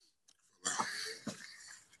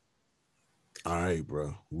All right,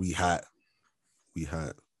 bro. We hot. We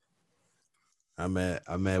hot. I'm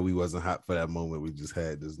mad we wasn't hot for that moment we just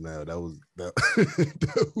had just now.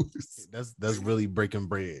 That's really breaking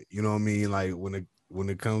bread. You know what I mean? Like when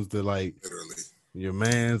it comes to like literally your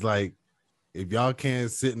man's like, if y'all can't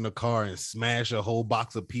sit in the car and smash a whole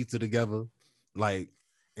box of pizza together, like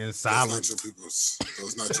in silence.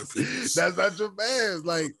 Those not your peoples. That's not your man's.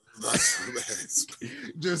 Like that's your man's.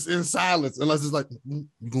 Just in silence, unless it's like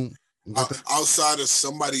outside of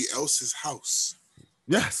somebody else's house.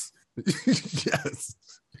 Yes. Yes.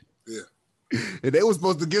 Yeah. And they were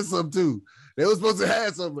supposed to get some too. They were supposed to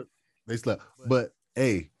have some, but they slept. But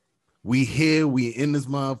hey, we here, we in this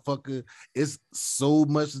motherfucker. It's so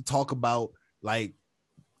much to talk about. Like,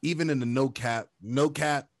 even in the no cap,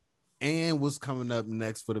 and what's coming up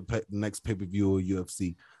next for the next pay-per-view of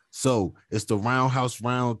UFC. So it's the Roundhouse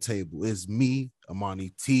Roundtable. It's me,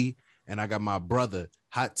 Amani T, and I got my brother,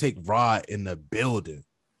 Hot Take Rod, in the building.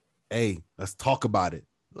 Hey, let's talk about it.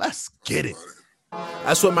 Let's get it.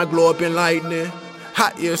 I swear my glow up in lightning.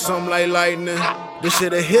 Hot, yeah, something like lightning. This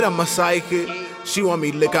shit a hit on my psychic. She want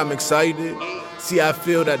me lick, I'm excited. See, I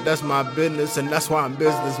feel that's my business, and that's why I'm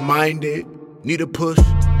business minded. Need a push,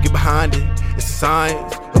 get behind it. It's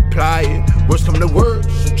science, apply it. Words come to words,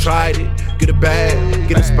 you tried it. Get it bad,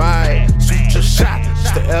 get inspired. Shoot your shot,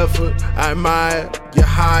 just the effort. I admire. You're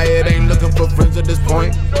hired, ain't looking for friends at this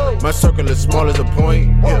point. My circle is small as a point.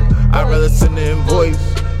 Yeah, I'd rather send an invoice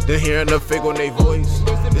than hearing the fake on their voice.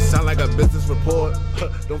 It sound like a business report.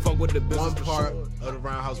 Don't fuck with the business. One part of the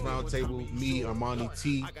Roundhouse Roundtable, me, Armani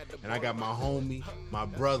T, and I got my homie, my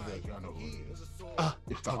brother.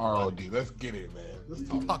 It's the ROD. Let's get it, man. Let's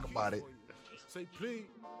talk about it. Say please.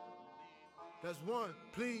 That's one,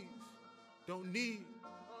 please. Don't need.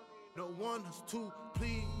 No one has two,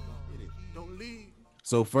 please. Don't leave.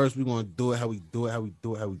 So first we're gonna do it how we do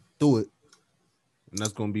it. And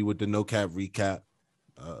that's gonna be with the no cap recap.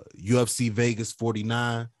 UFC Vegas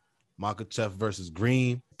 49, Makhachev versus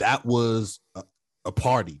Green. That was a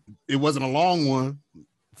party. It wasn't a long one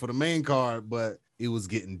for the main card, but it was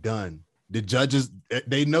getting done. The judges,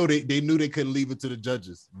 they knew they couldn't leave it to the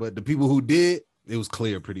judges, but the people who did, it was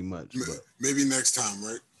clear pretty much. Maybe next time,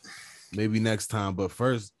 right? Maybe next time. But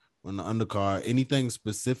first, on the undercard, anything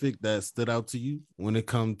specific that stood out to you when it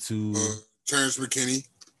comes to Terrence McKinney?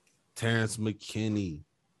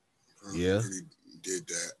 Yeah. Did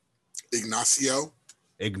that.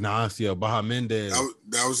 Ignacio, Baja Mendez.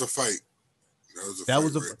 That was a fight.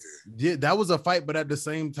 That was a fight, but at the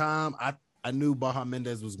same time, I knew Baja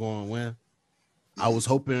Mendez was going to win. Mm-hmm. I was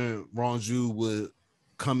hoping Ronju would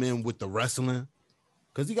come in with the wrestling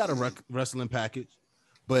because he got a wrestling package,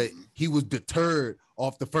 but he was deterred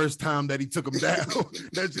off the first time that he took him down.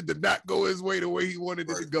 That shit did not go his way the way he wanted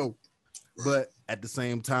it to go. But at the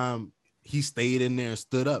same time, he stayed in there and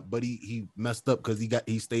stood up, but he messed up because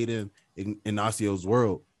he stayed in Ignacio's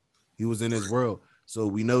world. He was in his world. So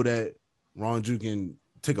we know that Ronju can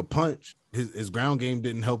take a punch. His ground game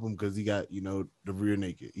didn't help him because he got, the rear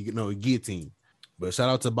naked. He guillotine. But shout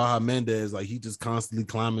out to Baja Mendez. Like, he just constantly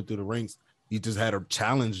climbing through the ranks. He just had a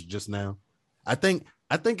challenge just now. I think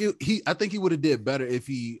he would have did better if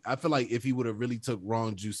he would have really took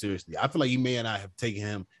Ronju seriously. I feel like he may not have taken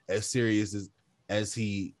him as serious as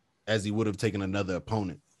he would have taken another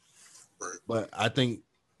opponent. Right. But I think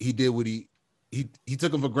he did what he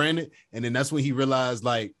took him for granted, and then that's when he realized,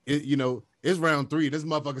 like, it's round 3. This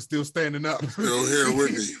motherfucker's still standing up. Still here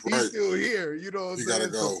with me. Right. He's still here. You know what I'm saying? He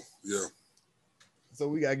gotta go. Yeah. So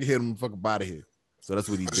we gotta get him fucking out of here. So that's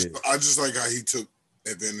what he did. I just like how he took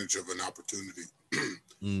advantage of an opportunity.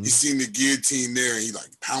 He seen the guillotine there and he like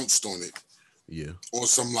pounced on it. Yeah. On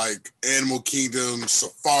some like Animal Kingdom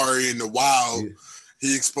safari in the wild. Yeah.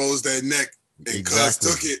 He exposed that neck and Cuz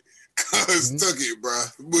took it. Took it, bro.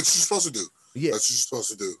 What you supposed to do? Yeah. That's what you're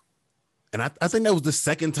supposed to do. And I think that was the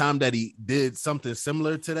second time that he did something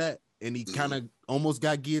similar to that. And he kind of almost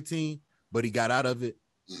got guillotined, but he got out of it.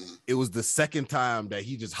 Mm-hmm. It was the second time that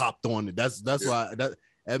he just hopped on it. That's why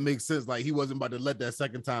that makes sense. Like, he wasn't about to let that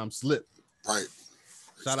second time slip. Right.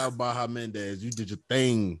 Shout out Baja Mendez. You did your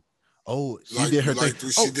thing. Oh, she did her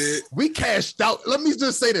thing. She did. We cashed out. Let me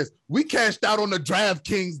just say this. We cashed out on the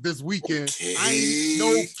DraftKings this weekend. Okay. I ain't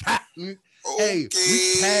no captain. Okay. Hey,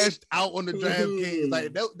 we cashed out on the DraftKings.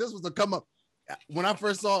 Like, this was a come up. When I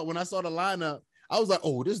saw the lineup, I was like,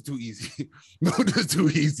 oh, this is too easy. No, this is too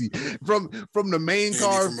easy. From the main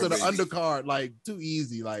card to the undercard, like, too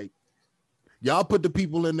easy. Like, y'all put the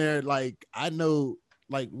people in there. Like, I know,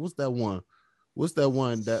 like, what's that one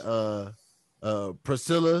that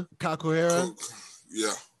Priscilla Capoeira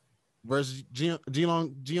yeah versus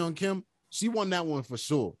Jeon Kim. She won that one for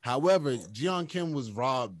sure. However, Jeon Kim was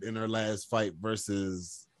robbed in her last fight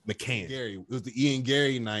versus McCann. Gary. It was the Ian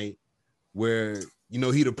Gary night where, you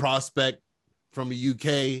know, he the prospect from the UK.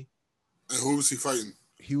 And who was he fighting?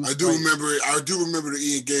 I do remember the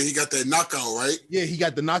Ian Gary. He got that knockout, right? Yeah, he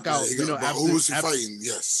got the knockout. Yeah, who was he fighting?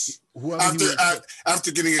 Yes.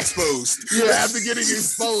 After getting exposed. Yeah, after getting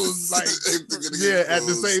exposed. Like at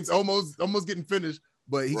the same almost getting finished,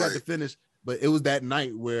 but he got the finish. But it was that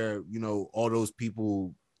night where, you know, all those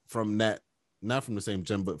people from that, not from the same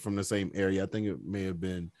gym, but from the same area. I think it may have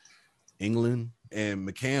been England, and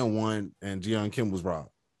McCann won and Jeon Kim was robbed.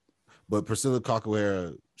 But Priscilla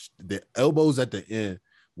Cachoeira, the elbows at the end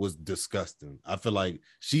was disgusting. I feel like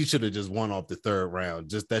she should have just won off the third round.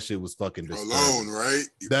 Just that shit was fucking disturbing. Alone, right?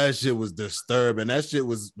 That shit was disturbing. That shit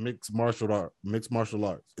was mixed martial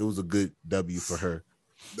arts. It was a good W for her.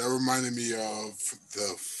 That reminded me of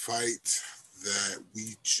the fight that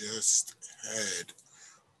we just had.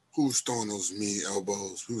 Who was throwing those mean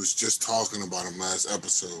elbows? We was just talking about him last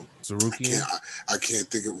episode. Sarukian? I can't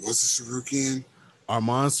think of, was it Sarukian?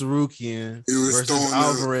 Arman Sarukian versus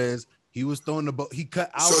Alvarez. He was throwing the he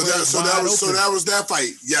cut Alvarez so that was that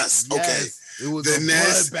fight. Yes. Okay. It was a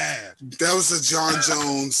bloodbath. That was a John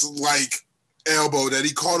Jones like elbow that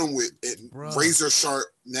he caught him with. Razor sharp,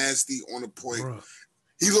 nasty on the point. Bruh.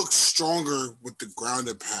 He looks stronger with the ground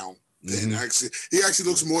and pound than he actually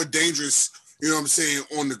looks more dangerous, you know what I'm saying,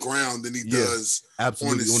 on the ground than he does on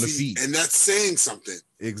the feet. And that's saying something.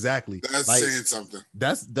 Exactly. That's like, saying something.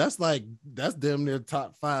 That's damn near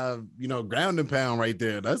top 5, you know, ground and pound right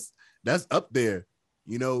there. That's up there.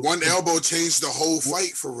 You know, one elbow changed the whole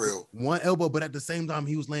fight for real. One elbow, but at the same time,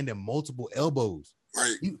 he was landing multiple elbows.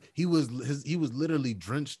 Right. He was literally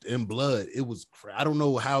drenched in blood. It was, I don't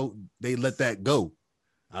know how they let that go.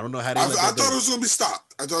 I don't know how they let that go. I thought it was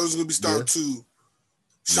gonna be stopped too.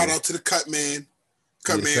 Shout out to the cut man.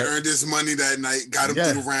 Cut man earned his money that night. Got him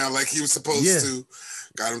through the round like he was supposed to.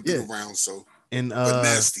 Got him through the round. So but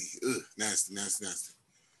nasty. Ugh, nasty.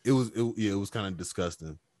 It was kind of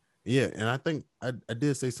disgusting. Yeah, and I think I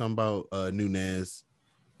did say something about Nunes.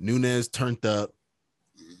 Nunes turned up.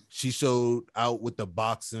 She showed out with the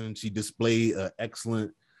boxing. She displayed an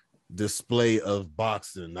excellent display of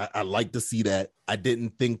boxing. I like to see that. I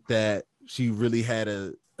didn't think that she really had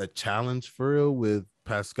a challenge for real with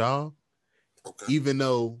Pascal. Okay. Even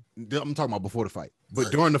though I'm talking about before the fight,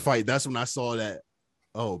 but during the fight, that's when I saw that.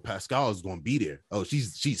 Oh, Pascal is gonna be there. Oh,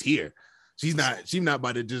 she's here. She's not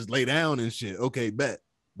about to just lay down and shit. Okay, bet.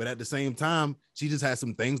 But at the same time, she just had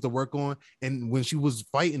some things to work on. And when she was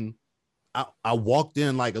fighting, I walked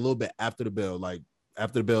in like a little bit after the bell,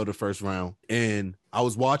 the first round, and I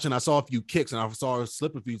was watching. I saw a few kicks, and I saw her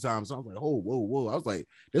slip a few times. So I was like, "Oh, whoa!" I was like,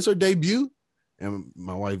 "This her debut?" And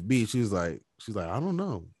my wife B, she's like, "I don't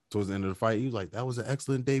know." Towards the end of the fight, he was like, "That was an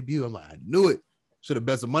excellent debut." I'm like, "I knew it. Should have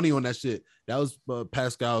bet some money on that shit." That was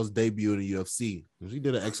Pascal's debut in the UFC. She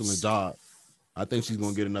did an excellent job. I think she's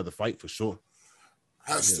gonna get another fight for sure.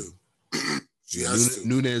 Has to. She has to.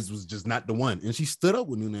 Nunes was just not the one, and she stood up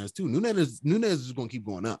with Nunes too. Nunes is going to keep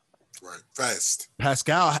going up. Right, fast.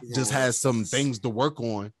 Pascal just has some things to work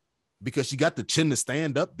on because she got the chin to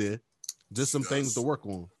stand up there. Just some things to work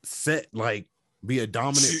on. Be a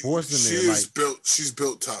dominant force in there. She's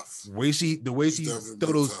built tough. The way she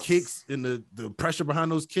throw those kicks and the pressure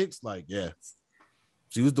behind those kicks,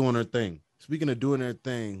 she was doing her thing. Speaking of doing her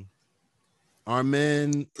thing,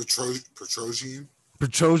 Armen Petrosyan.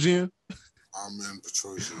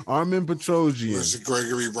 Armen Petrosyan versus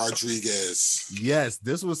Gregory Rodriguez. Yes,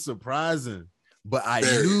 this was surprising, but I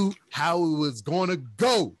knew how it was going to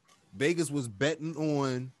go. Vegas was betting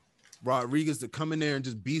on Rodriguez to come in there and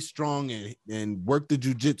just be strong and work the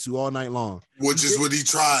jiu-jitsu all night long. Which is what he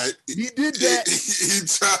tried. He did that. He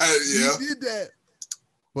tried, yeah. He did that.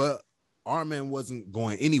 But Armen wasn't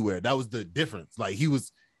going anywhere. That was the difference. Like he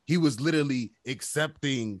was literally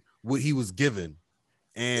accepting what he was given.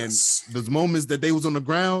 And those moments that they was on the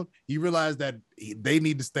ground, he realized that they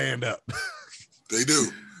need to stand up. They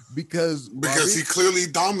do. because he clearly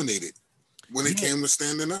dominated when it came to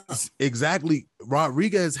standing up. Exactly.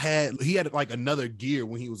 Rodriguez had like another gear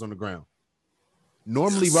when he was on the ground.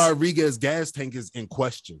 Normally Rodriguez's gas tank is in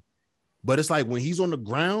question. But it's like when he's on the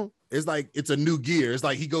ground, it's like it's a new gear. It's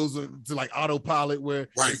like he goes to like autopilot where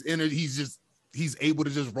he's able to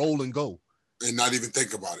just roll and go. And not even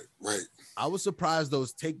think about it. Right. I was surprised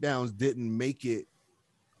those takedowns didn't make it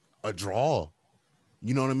a draw.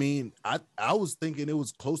 You know what I mean? I was thinking it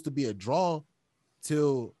was close to be a draw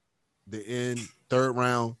till the end, third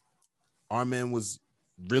round. Armen was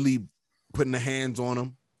really putting the hands on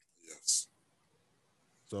him. Yes.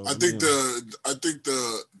 So I think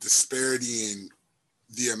the disparity in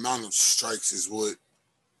the amount of strikes is what,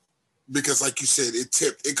 because like you said, it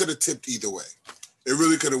could have tipped either way. It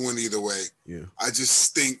really could have went either way. Yeah. I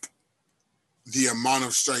just think the amount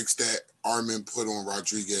of strikes that Arman put on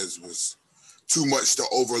Rodriguez was too much to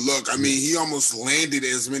overlook. I mean, he almost landed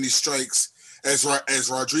as many strikes as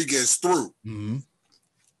Rodriguez threw. Mm-hmm.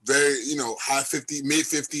 Very, high 50, mid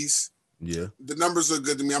 50s. Yeah. The numbers are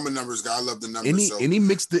good to me. I'm a numbers guy. I love the numbers. And he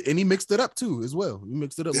mixed it up too as well. He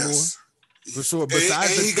mixed it up more. For sure.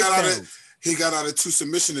 Besides and he got out of 2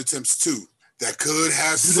 submission attempts too. That could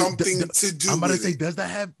have something to do. I'm about to say, it. does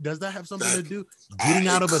that have something to do? Getting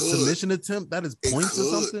out of a submission attempt, that is points or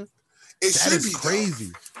something? That is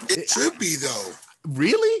crazy. It should be though.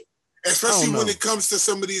 Really? Especially when it comes to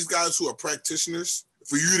some of these guys who are practitioners.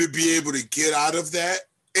 For you to be able to get out of that,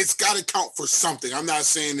 it's got to count for something. I'm not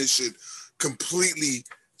saying it should completely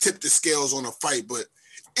tip the scales on a fight, but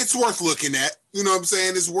it's worth looking at. You know what I'm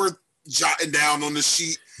saying? It's worth jotting down on the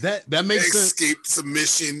sheet. That makes sense. Escaped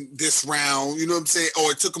submission this round. You know what I'm saying?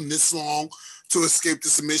 Or it took him this long to escape the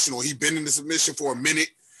submission, or he been in the submission for a minute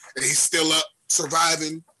and he's still up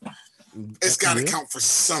surviving. It's got to count for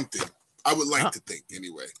something. I would like to think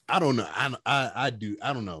anyway. I don't know. I do.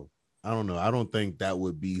 I don't know. I don't think that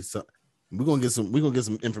would be some. We're gonna get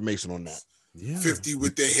some information on that. Yeah. 50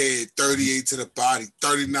 with the head, 38 to the body,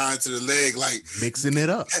 39 to the leg, like mixing it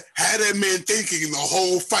up. Had that man thinking the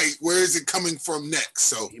whole fight, where is it coming from next?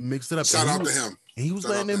 So he mixed it up. Shout out to him. And he was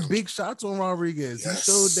landing big shots on Rodriguez. Yes.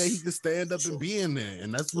 He showed that he could stand up and be in there.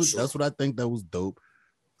 And that's what I think that was dope.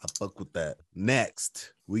 I fuck with that.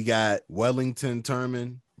 Next, we got Wellington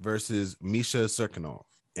Turman versus Misha Cirkunov.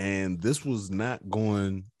 And this was not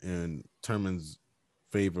going in Turman's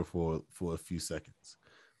favor for a few seconds,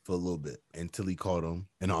 for a little bit, until he caught him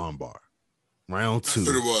in an arm bar. Round 2.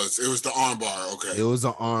 That's what it was. It was the arm bar. Okay. It was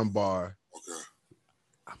an arm bar. Okay.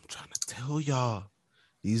 I'm trying to tell y'all,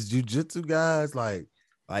 these jiu-jitsu guys, like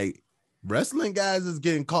wrestling guys is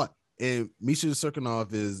getting caught. And Misha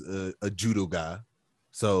Cirkunov is a judo guy.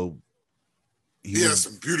 So he has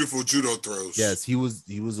some beautiful judo throws. Yes, he was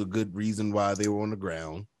a good reason why they were on the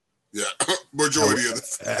ground. Yeah, majority of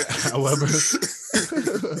the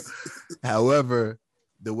however,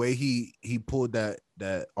 the way he pulled that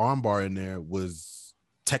arm bar in there was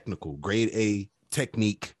technical, grade A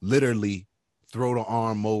technique. Literally throw the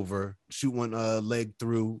arm over, shoot one leg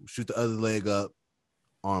through, shoot the other leg up,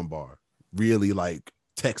 arm bar. Really like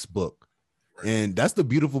textbook. Right. And that's the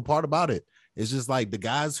beautiful part about it. It's just like the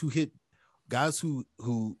guys who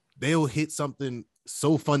they'll hit something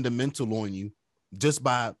so fundamental on you just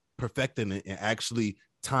by perfecting it and actually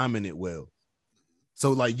timing it well.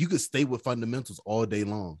 So like you could stay with fundamentals all day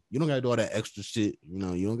long. You don't gotta do all that extra shit. You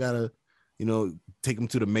don't gotta, take them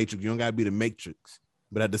to the matrix. You don't gotta be the matrix.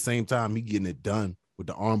 But at the same time, he getting it done with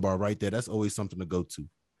the arm bar right there. That's always something to go to.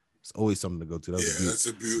 It's always something to go to.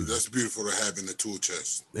 That's beautiful to have in the tool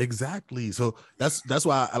chest. Exactly. So that's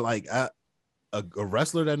why I like a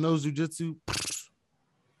wrestler that knows jiu-jitsu.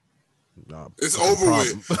 Nah, it's over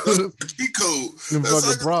with. That's cheat code. That's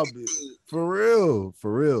like problem. For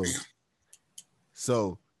real.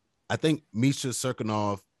 So I think Misha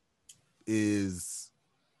Cirkunov is,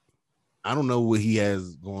 I don't know what he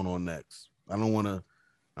has going on next. I don't want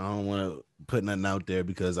to put nothing out there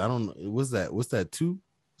because I don't know. What's that 2?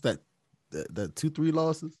 That 2-3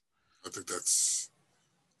 losses? I think that's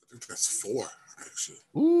 4 actually.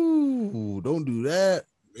 Ooh, don't do that.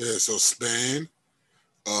 Yeah, so Span,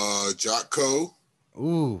 Jotko,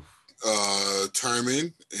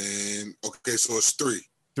 Turman, and okay, so it's 3.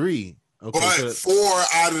 3. Okay, but 4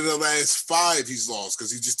 out of the last 5 he's lost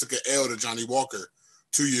because he just took an L to Johnny Walker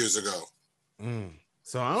 2 years ago.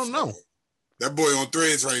 So I don't know. That boy on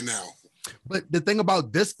threads right now. But the thing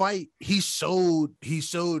about this fight, he showed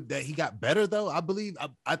that he got better though. I believe.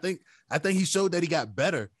 I think he showed that he got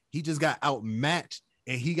better. He just got outmatched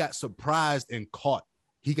and he got surprised and caught.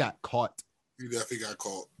 He got caught. He definitely got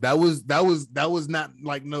caught. That was not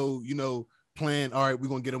like no, plan. All right, we're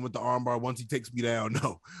gonna get him with the armbar once he takes me down.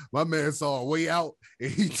 No, my man saw a way out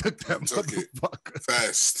and he took that motherfucker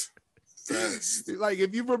fast. Like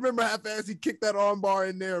if you remember how fast he kicked that armbar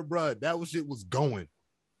in there, bro, that shit was going.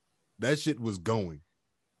 That shit was going.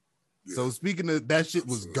 Yeah. So speaking of that shit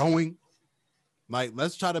was going, like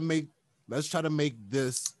let's try to make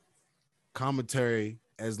this commentary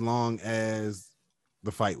as long as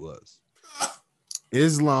the fight was.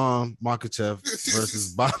 Islam Makhachev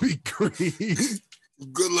versus Bobby Green.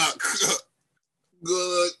 Good luck.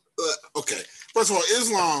 Okay. First of all,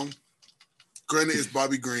 Islam, granted, is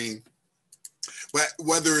Bobby Green, but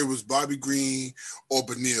whether it was Bobby Green or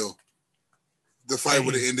Beneil, The fight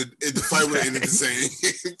would have ended. The fight would have ended the same.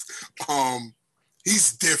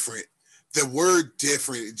 He's different. The word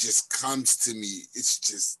 "different" it just comes to me. It's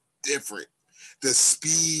just different. The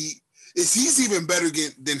speed. He's even better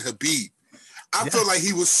than Khabib. I feel like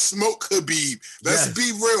he would smoke Khabib. Let's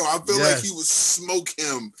be real. I feel like he would smoke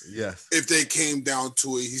him. Yes. If they came down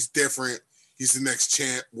to it, he's different. He's the next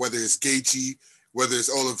champ. Whether it's Gaethje, whether it's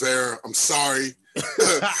Oliveira, I'm sorry.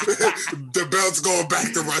 The belt's going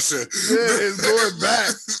back to Russia. Yeah, it's going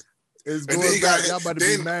back. It's going back. Y'all about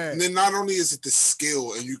to be mad. And then not only is it the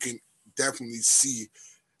skill, and you can definitely see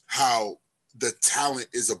how the talent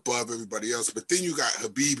is above everybody else, but then you got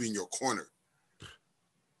Khabib in your corner.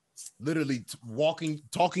 Literally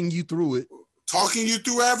talking you through it. Talking you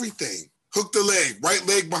through everything. Hook the leg, right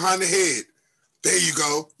leg behind the head. There you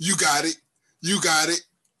go. You got it. You got it.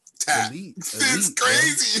 Tap. Elite, it's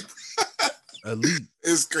crazy. Elite.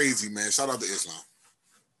 It's crazy, man. Shout out to Islam.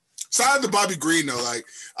 Shout out to Bobby Green, though. Like,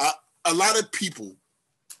 a lot of people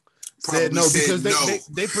said no because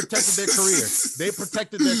they protected their career. They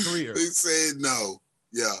protected their career. They said no.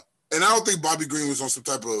 Yeah. And I don't think Bobby Green was on some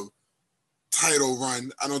type of title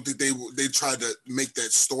run. I don't think they tried to make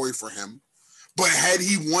that story for him. But had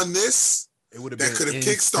he won this, that could have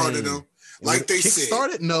kickstarted him. Like they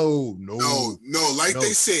said. No. Like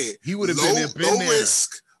they said, he would have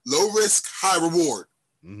low risk, high reward.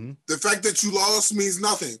 Mm-hmm. The fact that you lost means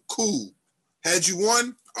nothing. Cool. Had you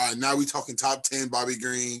won, all right, now we talking top 10 Bobby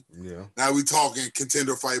Green. Yeah. Now we talking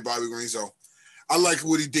contender fight Bobby Green. So I like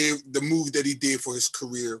what he did, the move that he did for his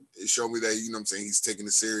career. It showed me that, you know what I'm saying, he's taking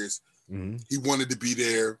it serious. Mm-hmm. He wanted to be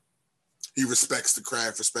there. He respects the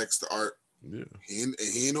craft, respects the art. Yeah. He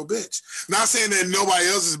ain't no bitch. Not saying that nobody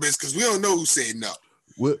else is a bitch, because we don't know who said no.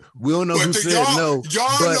 We don't know who said no.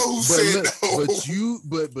 Y'all know who said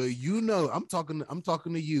no. But you know, I'm talking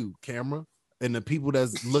to you, camera, and the people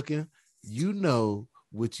that's looking. You know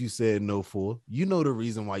what you said no for. You know the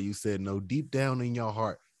reason why you said no. Deep down in your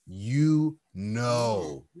heart, you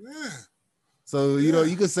know. Yeah. So you know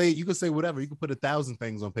you could say whatever. You could put 1,000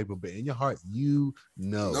 things on paper, but in your heart, you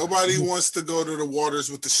know. Nobody wants to go to the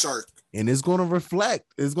waters with the shark. And it's going to reflect.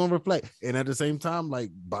 It's going to reflect. And at the same time,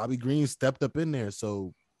 like Bobby Green stepped up in there.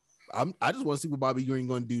 So I just want to see what Bobby Green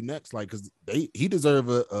going to do next. Like, because he deserve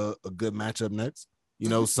a good matchup next. You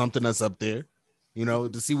know, something that's up there. You know,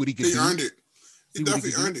 to see what he can do. He earned it. He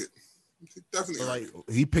definitely earned it. He definitely earned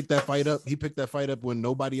it. He picked that fight up. He picked that fight up when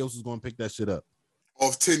nobody else was going to pick that shit up.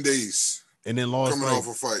 Off 10 days. And then lost coming off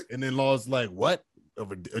a fight. And then lost like what?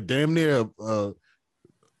 A damn near a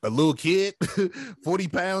little kid, 40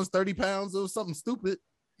 pounds, 30 pounds. It was something stupid.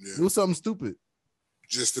 Yeah. It was something stupid.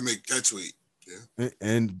 Just to make catch weight. Yeah.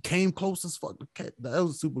 And came close as fuck. That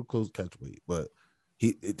was super close catch weight. But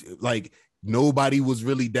like nobody was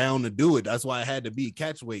really down to do it. That's why it had to be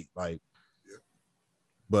catch weight. Like, yeah.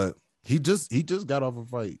 But he just got off a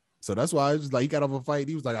fight. So that's why I was like, he got off a fight.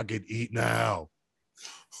 He was like, I can eat now.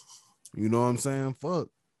 You know what I'm saying? Fuck.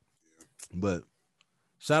 But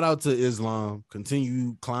shout out to Islam.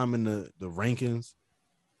 Continue climbing the rankings.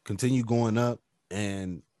 Continue going up.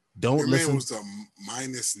 And don't listen. Man was a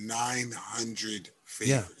minus 900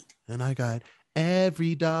 favorite. Yeah. And I got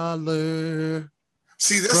every dollar.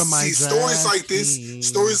 See, stories like this,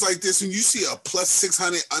 when you see a plus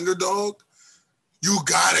 600 underdog, you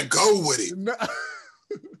gotta go with it. No.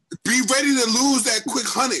 Be ready to lose that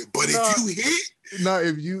quick 100. But if you hit,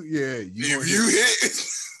 if you hit,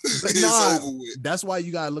 it's over with. That's why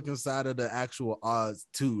you gotta look inside of the actual odds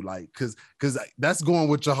too, like because that's going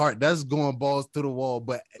with your heart. That's going balls to the wall.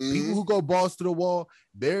 But people who go balls to the wall,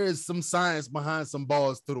 there is some science behind some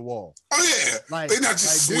balls to the wall. Oh yeah, like they're not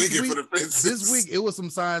just swinging for the fences. This week it was some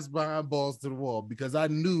science behind balls to the wall because I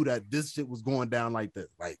knew that this shit was going down like this.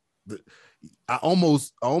 Like I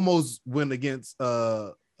almost went against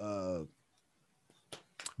Baja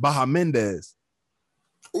Mendez.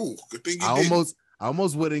 Ooh, good thing I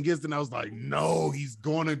almost went against it, and I was like, no, he's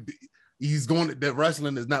going to, that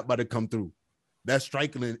wrestling is not about to come through. That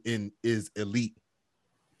striking is elite.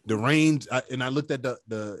 The range, and I looked at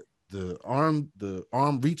the arm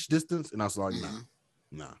reach distance, and I was like,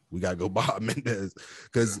 nah, we got to go Baja Mendez.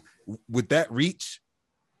 Because with that reach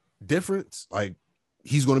difference, like,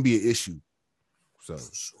 he's going to be an issue. So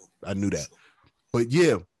I knew that. But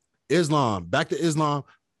yeah, Islam, back to Islam.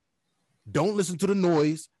 Don't listen to the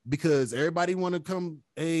noise because everybody want to come,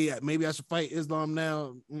 hey, maybe I should fight Islam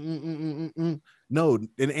now. No,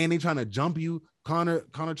 and they trying to jump you. Conor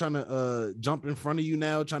trying to jump in front of you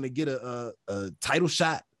now, trying to get a title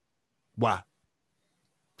shot. Why?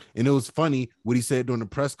 And it was funny what he said during the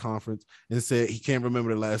press conference and said he can't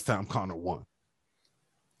remember the last time Conor won.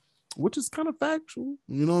 which is kind of factual.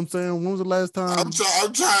 You know what I'm saying? When was the last time? I'm trying.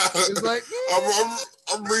 It's like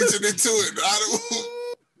I'm reaching into it.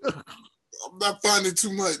 I'm not finding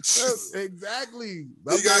too much. Exactly.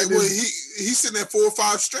 He's sitting at 4 or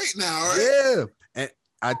 5 straight now, right? Yeah. And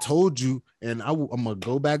I told you, and I'm gonna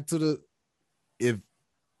go back to if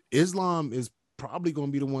Islam is probably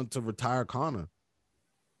gonna be the one to retire Conor.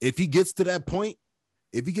 If he gets to that point,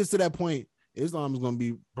 Islam is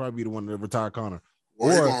gonna probably the one to retire Conor.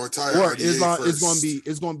 Or Islam is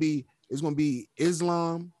gonna be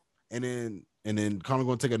Islam, and then Conor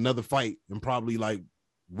gonna take another fight and probably like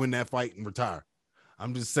win that fight and retire.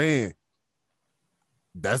 I'm just saying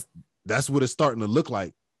that's what it's starting to look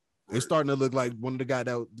like. It's starting to look like one of the guys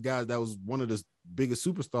that was one of the biggest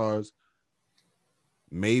superstars,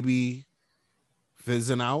 maybe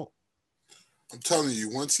fizzing out. I'm telling you,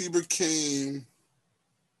 once he became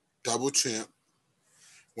double champ,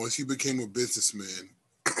 once he became a businessman,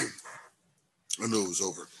 I knew it was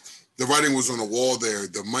over. The writing was on the wall there.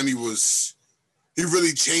 The money was... He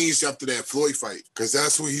really changed after that Floyd fight, because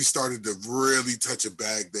that's when he started to really touch a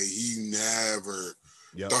bag that he never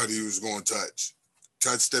thought he was going to touch.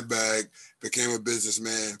 Touched the bag, became a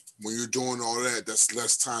businessman. When you're doing all that, that's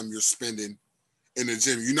less time you're spending in the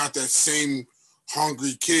gym. You're not that same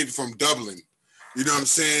hungry kid from Dublin. You know what I'm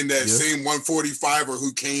saying? That same 145er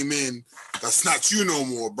who came in. That's not you no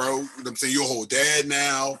more, bro. You know what I'm saying? You're a whole dad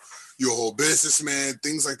now. You're a whole businessman.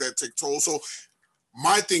 Things like that take toll. So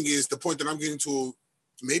my thing is, the point that I'm getting to,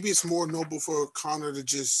 maybe it's more noble for Conor to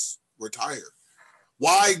just retire.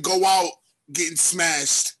 Why go out getting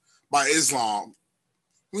smashed by Islam?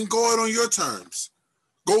 We can go out on your terms.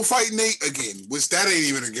 Go fight Nate again, which that ain't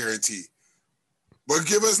even a guarantee. But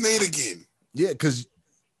give us Nate again. Yeah, because...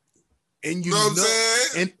 And you know what I'm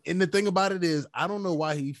saying? And the thing about it is, I don't know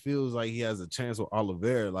why he feels like he has a chance with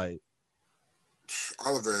Oliveira. Like,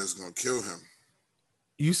 Oliveira is gonna kill him.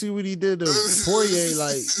 You see what he did to Poirier?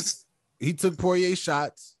 Like, he took Poirier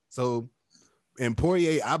shots. So, and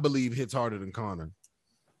Poirier, I believe, hits harder than Conor.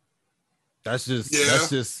 That's just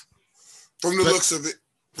from the looks of it.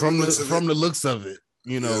 From the looks of it,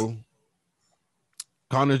 you know,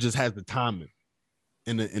 Conor just has the timing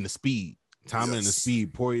and the speed. Timing and the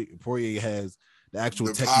speed. Poirier has the actual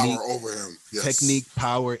technique power over him. Technique,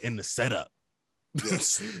 power, and the setup.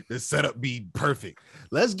 Yes. The setup be perfect.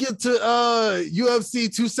 Let's get to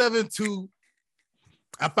UFC 272.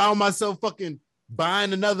 I found myself fucking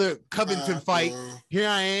buying another Covington fight. Here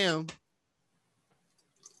I am.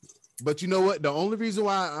 But you know what? The only reason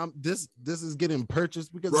why I'm this is getting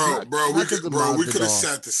purchased because we could have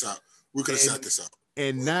sat this out. We could have sat this out.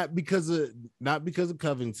 And not because of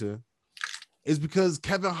Covington. It's because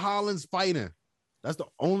Kevin Holland's fighting. That's the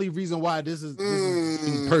only reason why this is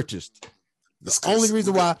being purchased. The only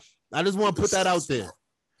reason why. I just want to put that out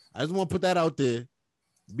there.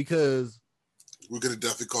 Because we could have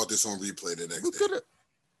definitely caught this on replay the next day.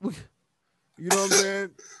 You know what I'm saying?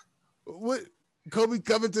 What Kobe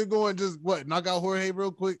Covington going just knock out Jorge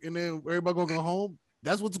real quick and then everybody gonna go home?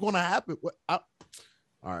 That's what's gonna happen. All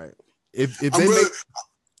right.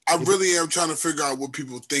 I really am trying to figure out what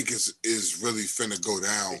people think is really finna go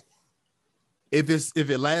down. If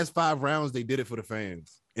it lasts 5 rounds, they did it for the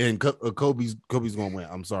fans, and Kobe's gonna win.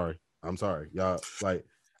 I'm sorry, y'all. Like,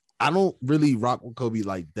 I don't really rock with Kobe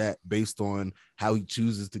like that based on how he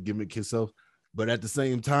chooses to gimmick himself, but at the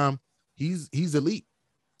same time, he's elite,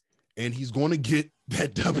 and he's going to get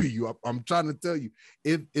that W. I'm trying to tell you,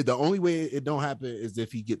 if the only way it don't happen is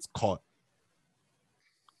if he gets caught.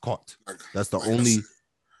 That's the only.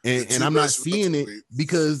 And I'm not seeing it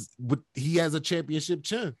because he has a championship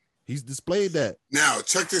chin. He's displayed that. Now,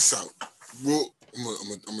 check this out. I'm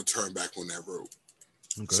gonna turn back on that road.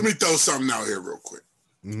 Okay. So let me throw something out here real quick.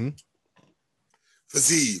 Mm-hmm.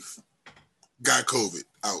 Fiziev got COVID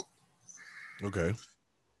out. Okay.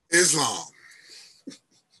 Islam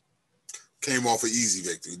came off an easy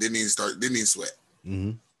victory. Didn't even sweat.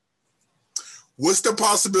 Mm-hmm. What's the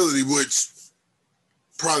possibility, which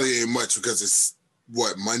probably ain't much because it's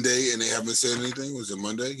Monday and they haven't said anything? Was it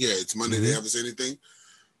Monday? Yeah, it's Monday. Mm-hmm. They haven't said anything.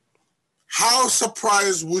 How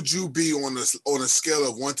surprised would you be on a scale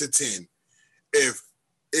of 1 to 10 if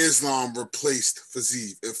Islam replaced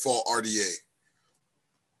Fiziev and fought RDA?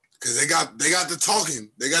 Because they got the talking.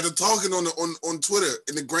 They got the talking on Twitter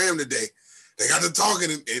and the gram today. They got the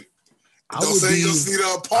talking and don't say you'll see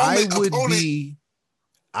the opponent.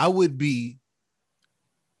 I would be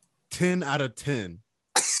 10 out of 10.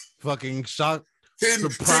 Fucking shocked. 10 being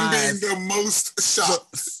the most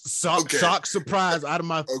shocked. Shock, surprise out of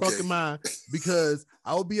my fucking mind, because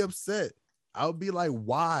I would be upset. I would be like,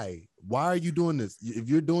 why? Why are you doing this? If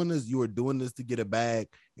you're doing this, you are doing this to get a bag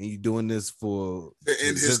and you're doing this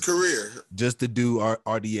in his career, just to do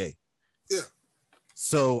RDA. Yeah.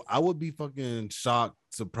 So I would be fucking shocked,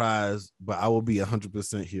 surprised, but I will be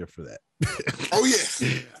 100% here for that. Oh yeah,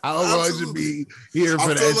 I would be here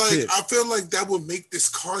for that shit. I feel like that would make this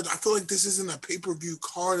card. I feel like this isn't a pay-per-view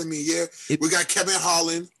card. I mean, we got Kevin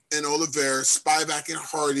Holland and Oliveira, Spivak and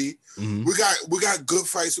Hardy. Mm-hmm. We got good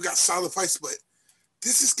fights. We got solid fights, but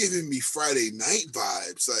this is giving me Friday night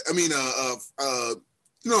vibes.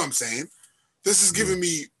 You know what I'm saying? This is giving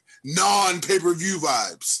me non-pay-per-view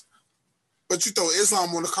vibes. But you throw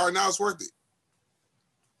Islam on the card now, it's worth it.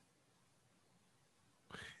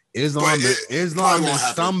 Islam is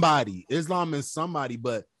somebody. Islam is somebody,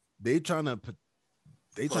 but these guys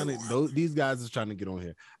are trying to get on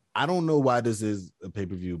here. I don't know why this is a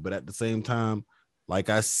pay-per-view, but at the same time, like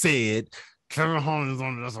I said, Kevin Holland is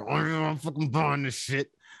on this. I'm fucking buying this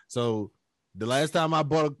shit. So the last time I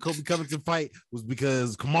bought a Kofi Covington fight was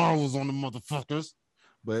because Kamaru was on the motherfuckers.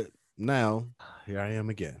 But now here I am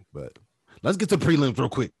again. But let's get to prelims real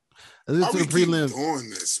quick. Let's get to the prelims. Doing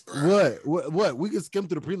this, bro. What? We can skim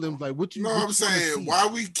through the prelims. Like what you? No, I'm saying why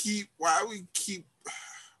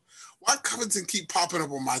Covington keep popping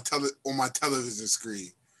up on my television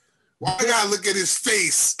screen? Why I gotta look at his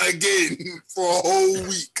face again for a whole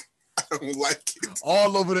week? I don't like it.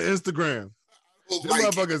 All over the Instagram. Them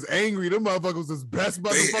motherfuckers angry. Them motherfuckers is best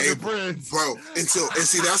motherfucking friends, bro. And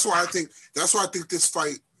see, that's why I think this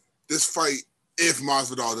fight, if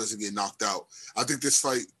Masvidal doesn't get knocked out, I think this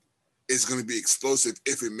fight is going to be explosive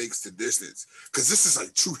if it makes the distance. Because this is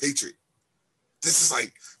like true hatred. This is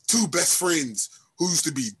like two best friends who used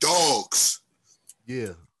to be dogs.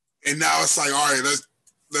 Yeah. And now it's like, all right,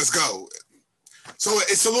 let's go. So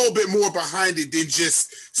it's a little bit more behind it than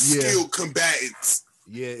just skilled combatants.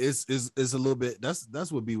 Yeah, it's a little bit.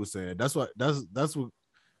 That's what B was saying. That's what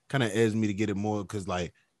kind of edged me to get it more, because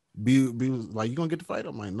like B was like, "You gonna get the fight?"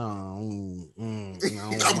 I'm like, "Nah, I'm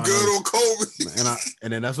good on Kobe."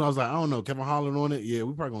 And then that's when I was like, "I don't know, Kevin Holland on it. Yeah,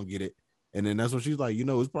 we probably gonna get it." And then that's when she's like,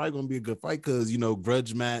 "It's probably gonna be a good fight because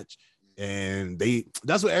grudge match." And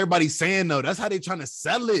that's what everybody's saying though. That's how they trying to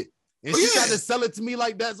sell it. And she tried to sell it to me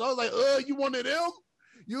like that. So I was like, you wanted them?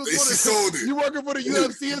 You working for the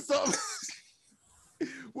UFC or something?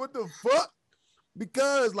 What the fuck?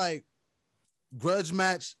 Because like grudge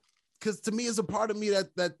match, because to me it's a part of me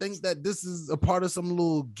that thinks that this is a part of some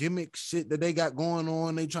little gimmick shit that they got going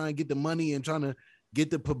on. They trying to get the money and trying to get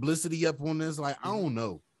the publicity up on this. Like, I don't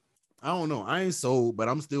know. I ain't sold, but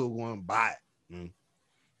I'm still going to buy it.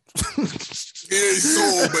 He ain't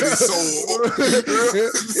sold, but he's sold.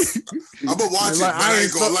 I'm gonna watch it, but I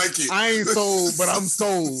ain't gonna like it. I ain't sold, but I'm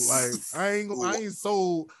sold. Like I ain't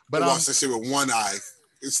sold, but I'm watch that shit with one eye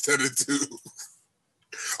instead of two.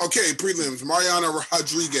 Okay, prelims: Mariana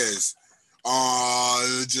Rodriguez,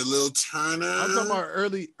 Jalil Turner. I'm talking about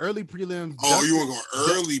early prelims. Oh, you want to go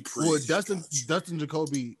early prelims? Well, Dustin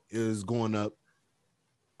Jacoby is going up.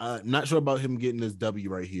 Not sure about him getting this W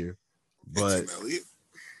right here, but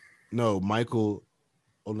no, Michael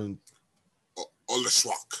Oleszewski.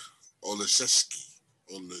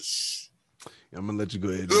 I'm gonna let you go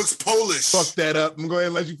ahead. It looks Polish. Fuck that up. I'm going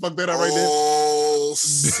to let you fuck that up right there. Oh,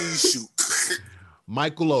 Sishuk.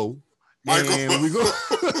 Michael O. And we go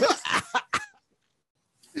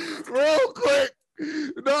real quick.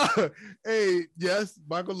 No, hey, yes,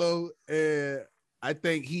 Michael O. And I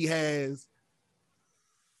think he has.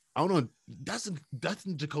 I don't know. Dustin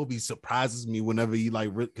Jacoby surprises me whenever he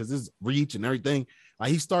because his reach and everything.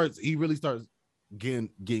 Like he really starts getting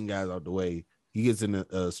guys out the way. He gets in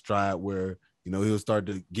a stride where he'll start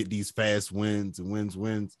to get these fast wins,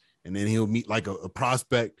 and then he'll meet like a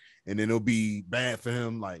prospect, and then it'll be bad for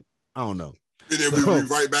him. Like I don't know. And then we'll be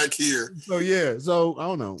right back here. So yeah, so I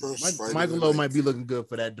don't know. Michael Lowe might be looking good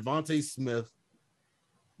for that. Devontae Smith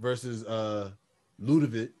versus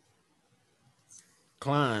Ludovic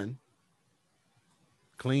Klein.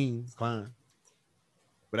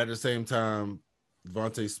 But at the same time,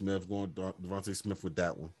 Devontae Smith with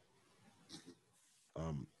that one.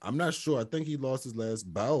 I'm not sure. I think he lost his last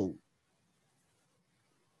bout.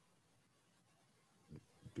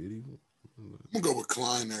 Did he? I'm gonna go with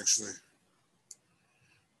Klein actually.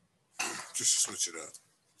 Just to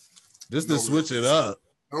switch it up.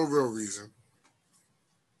 No real reason.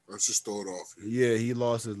 Let's just throw it off here. Yeah, he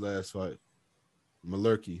lost his last fight.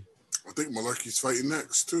 Malerkey. I think Malerkey's fighting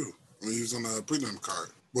next too. I mean, he was on a prelim card.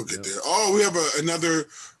 We'll get there. Oh, we have another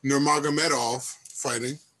Nurmagomedov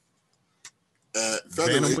fighting at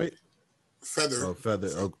featherweight. Feather. Oh, feather.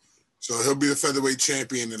 Oh. So he'll be the featherweight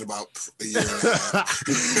champion in about a year and a half.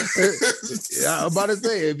 Yeah, I'm about to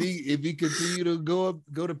say if he continue to go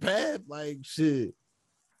to path, like shit,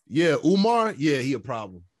 Yeah, Umar. Yeah, he a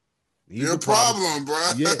problem. He's You're a problem, bro.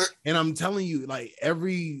 Yeah, and I'm telling you, like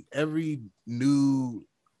every new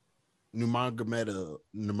Nurmagomedov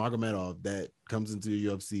that comes into the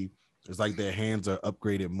UFC, it's like their hands are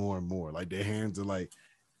upgraded more and more. Like their hands are like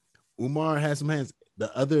Umar has some hands.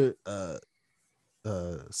 The other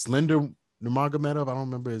slender Nurmagomedov, I don't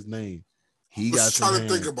remember his name. He got some trying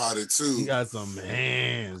hands. to think about it too. He got some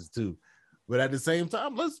hands too. But at the same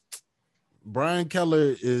time, Brian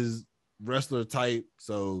Keller is wrestler type,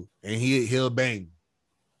 so and he'll bang.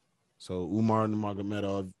 So Umar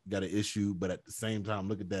Nurmagomedov got an issue, but at the same time,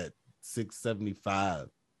 look at that 675.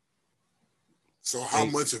 So how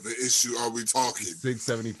much of an issue are we talking?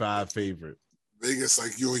 675 favorite. Vegas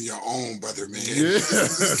like you on your own, brother, man. Yeah.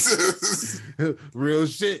 Real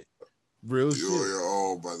shit. You on your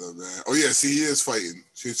own, brother, man. Oh yeah, see, he is fighting.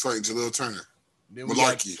 She's fighting Jalil Turner. Then we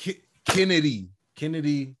got Kennedy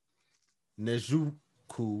Nzechukwu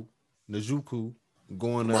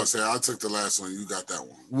going up. I took the last one. You got that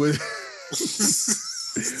one.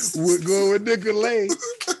 We're going with Nicolay.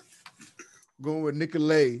 Going with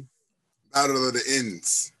Nicolay. Battle of the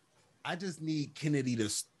Ends. I just need Kennedy to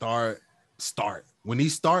start. When he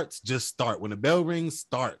starts, just start. When the bell rings,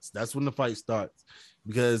 starts. That's when the fight starts.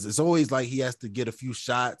 Because it's always like he has to get a few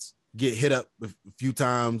shots, get hit up a few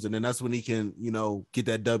times, and then that's when he can, get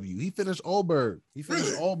that W. He finished Alberg.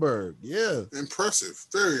 Yeah. Impressive.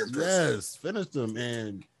 Very impressive. Yes, finished him.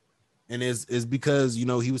 And it's because,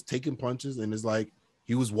 he was taking punches, and it's like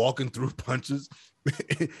he was walking through punches,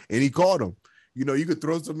 and he caught him. You could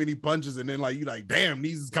throw so many punches, and then you damn,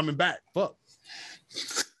 these is coming back. Fuck.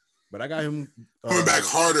 But I got him coming back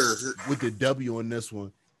harder with the W on this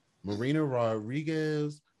one. Marina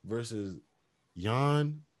Rodriguez versus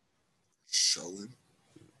Jan Showing.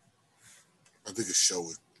 I think it's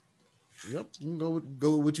Showing. Yep, you can go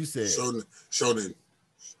with what you said. Showing.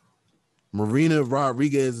 Marina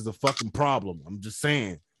Rodriguez is a fucking problem. I'm just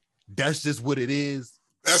saying. That's just what it is.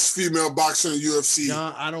 Best female boxer in UFC.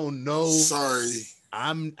 Jan, I don't know. Sorry.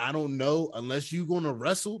 I don't know unless you're gonna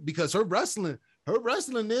wrestle, because her wrestling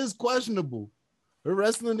is questionable. Her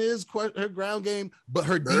wrestling is her ground game, but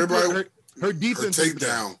her defense is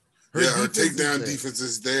takedown. Her takedown defense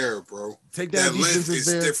is there, bro. Takedown defense is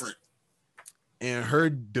there. Different. And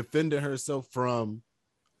her defending herself from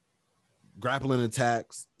grappling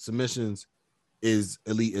attacks, submissions is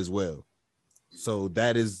elite as well. So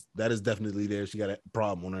that is definitely there. She got a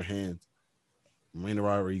problem on her hands. Marina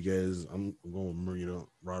Rodriguez, I'm going with Marina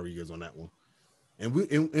Rodriguez on that one.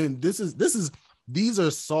 And these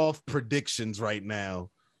are soft predictions right now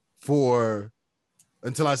for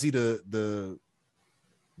until I see the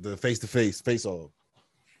face off.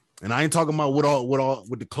 And I ain't talking about what all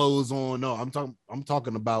with the clothes on. No, I'm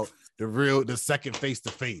talking about the second face to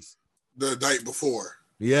face. The night before.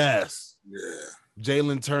 Yes. Yeah.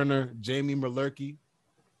 Jalen Turner, Jamie Mullarkey.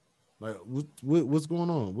 Like what's going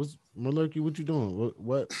on? What's Mullarkey? What you doing?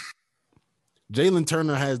 What? Jalen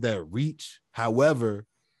Turner has that reach. However,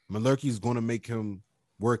 Mullarkey is going to make him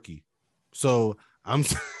worky. So I'm.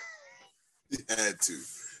 He had to.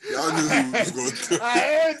 Y'all knew he was going to. I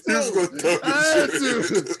had to. He was going to.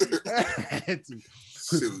 I had to.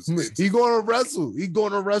 He's going to wrestle. He's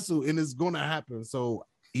going to wrestle, and it's going to happen. So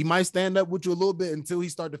he might stand up with you a little bit until he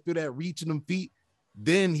start to feel that reach in them feet.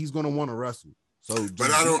 Then he's going to want to wrestle. So, but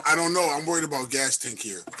I don't know. I'm worried about gas tank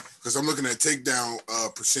here because I'm looking at takedown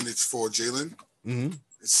percentage for Jalen. Mm-hmm.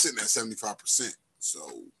 It's sitting at 75%. So,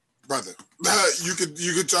 brother, you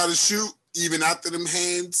could try to shoot even after them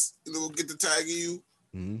hands, get the tag of you.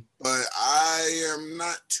 Mm-hmm. But I am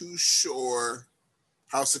not too sure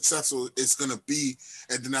how successful it's gonna be.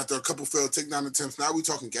 And then after a couple failed takedown attempts, now we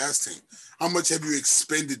talking gas tank. How much have you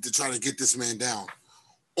expended to try to get this man down?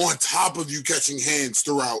 On top of you catching hands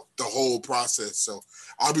throughout the whole process. So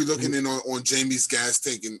I'll be looking in on Jamie's gas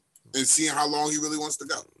tank and seeing how long he really wants to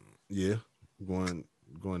go. Yeah, going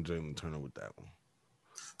Jalen Turner with that one.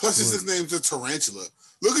 Plus his name's a tarantula.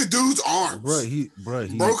 Look at dude's arms. Bro, he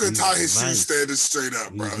can tie his shoes standing straight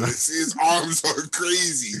up, bro. Nice. His arms are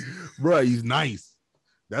crazy. Bro, he's nice.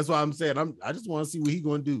 That's why I'm saying I just want to see what he's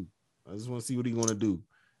gonna do. I just want to see what he's gonna do.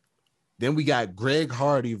 Then we got Greg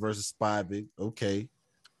Hardy versus Spivak. Okay.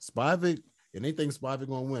 Spivak, and they think Spivak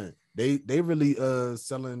gonna win. They really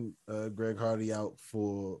selling Greg Hardy out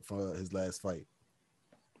for his last fight.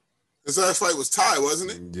 His last fight was Ty, wasn't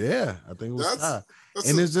it? Yeah, I think it was Ty.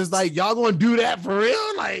 And it's just like, y'all gonna do that for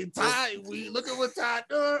real? Like Ty, we look at what Ty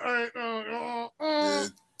doing. Yeah,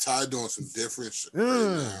 Ty doing some different shit right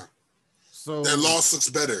now. So that loss looks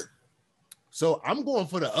better. So I'm going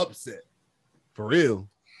for the upset. For real.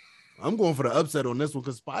 I'm going for the upset on this one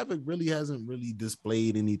because Spivak really hasn't really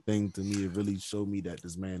displayed anything to me. It really showed me that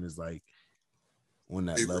this man is like on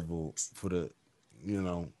that level for the, you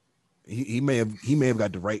know, he may have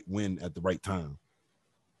got the right win at the right time.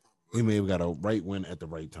 He may have got a right win at the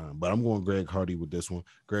right time. But I'm going Greg Hardy with this one.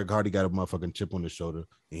 Greg Hardy got a motherfucking chip on his shoulder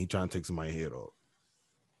and he trying to take somebody's head off.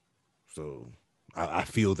 So I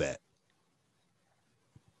feel that.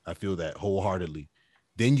 I feel that wholeheartedly.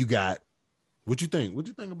 Then you got, what you think? What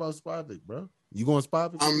you think about Spivak, bro? You going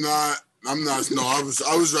Spivak? I'm not. No, I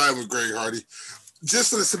was riding with Greg Hardy.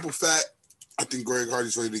 Just for the simple fact, I think Greg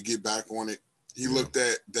Hardy's ready to get back on it. He looked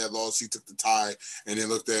at that loss, he took the tie, and then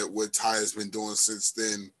looked at what Ty has been doing since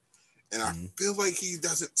then. And I feel like he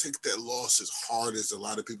doesn't take that loss as hard as a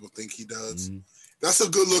lot of people think he does. That's a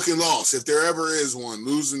good looking loss. If there ever is one,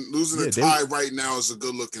 losing a tie right now is a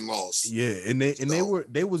good looking loss. Yeah, and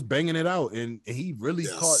they was banging it out, and he really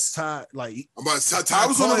caught Ty. Like Ty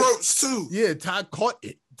was on the ropes too. Yeah, Ty caught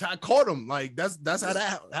it. Ty caught him. Like that's how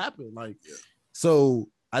that happened. Like, so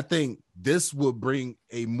I think this would bring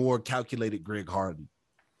a more calculated Greg Hardy.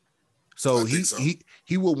 So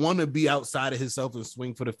he would want to be outside of himself and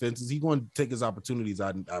swing for the fences. He's going to take his opportunities,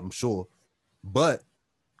 I'm sure, but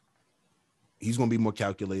he's going to be more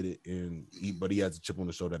calculated, but he has a chip on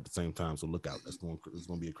the shoulder at the same time. So look out. It's going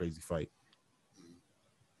to be a crazy fight.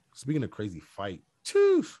 Speaking of crazy fight,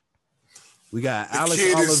 we got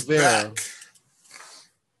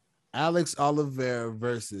Alex Oliveira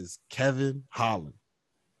versus Kevin Holland.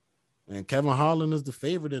 And Kevin Holland is the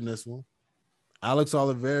favorite in this one. Alex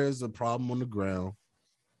Oliveira is a problem on the ground.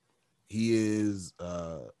 He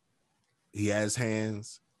has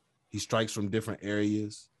hands. He strikes from different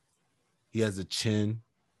areas. He has a chin.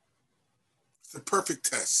 It's a perfect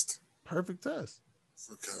test. Perfect test.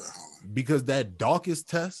 For Kevin Holland. Because that Dawkins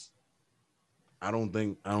test, I don't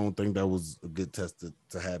think that was a good test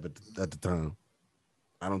to have at the time.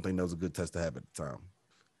 I don't think that was a good test to have at the time.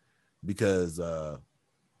 Because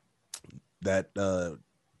that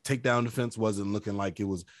takedown defense wasn't looking like it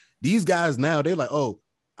was. These guys now, they're like, oh,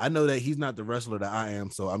 I know that he's not the wrestler that I am,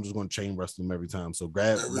 so I'm just going to chain wrestle him every time. So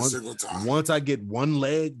once I get one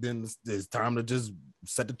leg, then it's time to just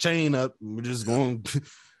set the chain up. We're just going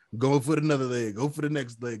for another leg, go for the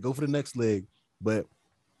next leg, go for the next leg. But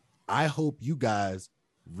I hope you guys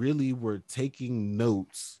really were taking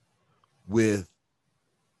notes with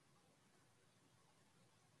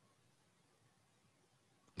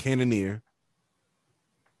Cannonier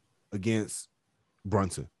against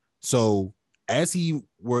Brunson. So as Brunson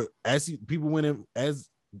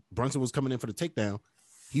was coming in for the takedown,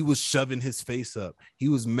 he was shoving his face up. He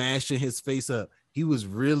was mashing his face up. He was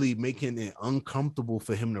really making it uncomfortable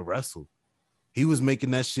for him to wrestle. He was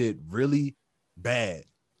making that shit really bad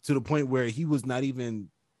to the point where he was not even,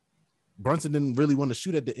 Brunson didn't really want to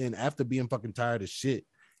shoot at the end after being fucking tired of shit.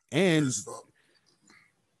 And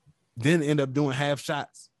then end up doing half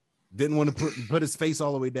shots. Didn't want to put his face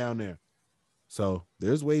all the way down there. So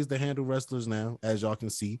there's ways to handle wrestlers now, as y'all can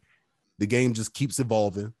see. The game just keeps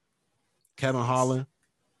evolving. Kevin Holland,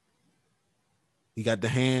 he got the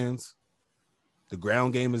hands. The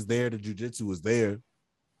ground game is there. The jiu-jitsu is there.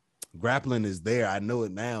 Grappling is there. I know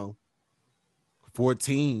it now.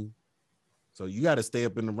 14. So you got to stay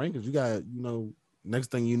up in the rankings. You got, next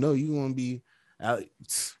thing you know, you're going to be out.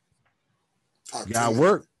 You got to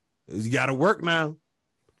work. You got to work now.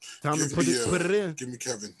 Time to put it in. Give me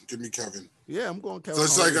Kevin. Yeah, I'm going Kevin. So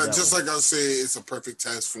it's like I say, it's a perfect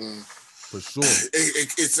test for him. For sure.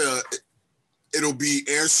 It'll be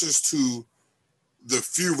answers to the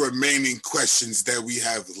few remaining questions that we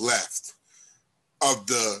have left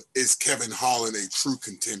is Kevin Holland a true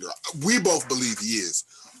contender? We both believe he is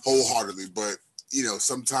wholeheartedly, but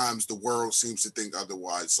sometimes the world seems to think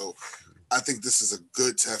otherwise. So I think this is a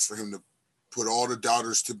good test for him to put all the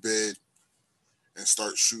doubters to bed and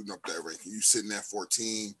start shooting up that ranking. You sitting at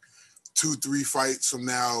 14, 2-3 fights from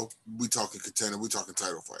now, we talking contender, we talking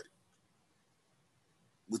title fight.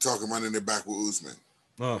 We talking running it back with Usman.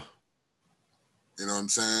 Oh. You know what I'm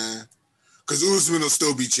saying? Because Usman will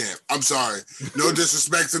still be champ. I'm sorry. No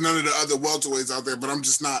disrespect to none of the other welterweights out there, but I'm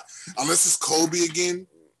just not, unless it's Kobe again,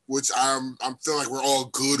 which I feel like we're all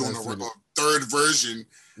good on a third version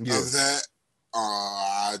of that.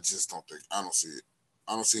 I just don't see it.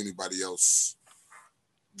 I don't see anybody else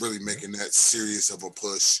really making that serious of a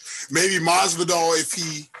push. Maybe Masvidal if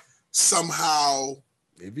he somehow.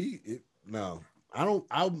 No.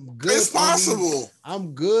 I'm good. It's possible.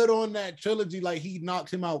 I'm good on that trilogy. Like he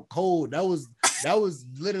knocked him out cold. That was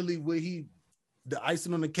literally what the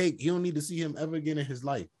icing on the cake. You don't need to see him ever again in his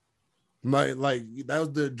life. Like that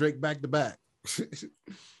was the Drake back to back.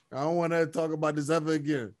 I don't want to talk about this ever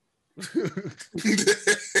again.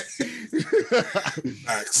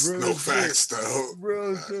 Facts. Real No shit. facts, though.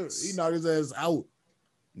 Real Facts. shit. He knocked his ass out.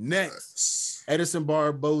 Next, Facts. Edison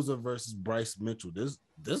Barboza versus Bryce Mitchell. This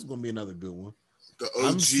is gonna be another good one. The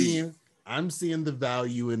OG. I'm seeing the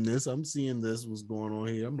value in this. I'm seeing this. What's going on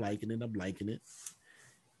here? I'm liking it.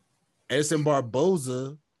 Edison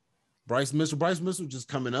Barboza, Bryce Mitchell. Bryce Mitchell just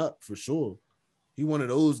coming up for sure. He one of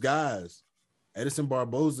those guys. Edison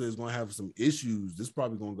Barboza is gonna have some issues. This is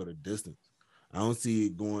probably gonna go to distance. I don't see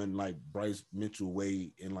it going like Bryce Mitchell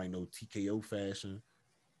way in like no TKO fashion,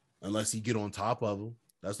 unless he get on top of him.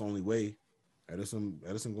 That's the only way. Edison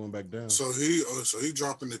going back down. So he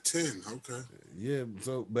dropping to 10. Okay. Yeah.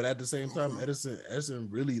 So, but at the same time, Edison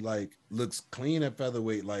really like looks clean at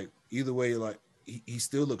featherweight. Like either way, like he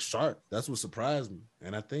still looks sharp. That's what surprised me.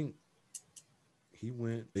 And I think he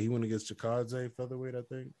went against Chikadze featherweight. I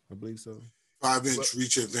believe so. 5-inch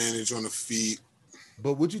reach advantage on the feet.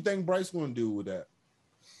 But what you think Bryce gonna do with that?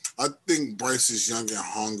 I think Bryce is young and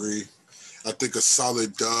hungry. I think a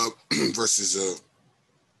solid dub versus a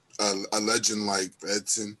legend like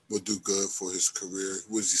Edson would do good for his career.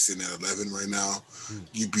 What is he sitting at 11 right now?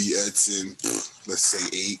 You beat Edson, let's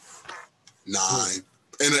say 8, 9,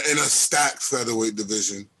 in a stacked featherweight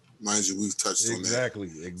division. Mind you, we've touched on that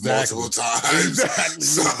multiple times. Exactly.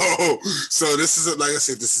 So this is like I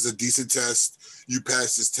said, this is a decent test. You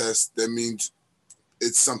pass this test, that means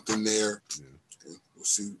it's something there. Yeah.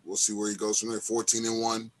 We'll see where he goes from there.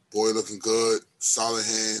 14-1. Boy looking good, solid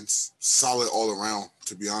hands, solid all around,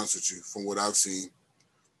 to be honest with you, from what I've seen.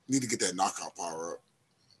 Need to get that knockout power up.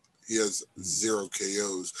 He has 0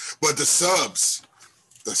 KOs. But the subs,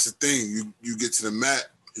 that's the thing. You get to the mat,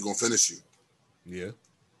 he's going to finish you. Yeah.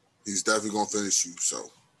 He's definitely going to finish you.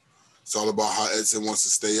 So it's all about how Edson wants to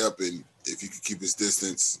stay up, and if he can keep his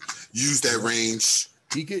distance, use that range.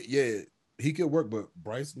 He could work, but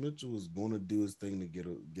Bryce Mitchell is going to do his thing to get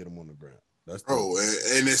him on the ground. That's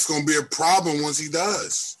and it's going to be a problem once he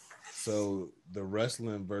does. So the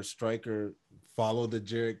wrestling versus striker, follow the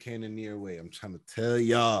Jared Cannonier way. I'm trying to tell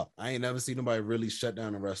y'all, I ain't never seen nobody really shut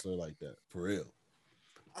down a wrestler like that, for real.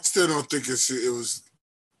 I still don't think it was.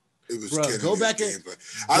 Bro, go back and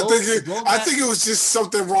I think it was just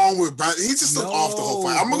something wrong with Brian. He just looked off the whole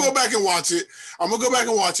fight. I'm gonna go back and watch it. But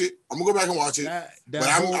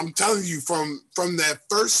I'm telling you, from that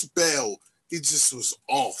first bell, he just was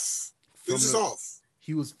off. He was just off.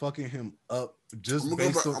 He was fucking him up I'm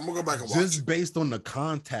gonna go back and watch just based on the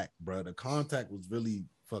contact, bro. The contact was really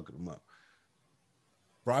fucking him up.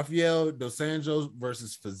 Rafael Dos Anjos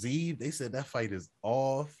versus Fiziev. They said that fight is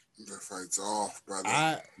off. That fight's off,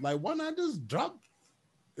 brother. Why not just drop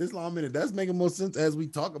Islam in it? That's making more sense as we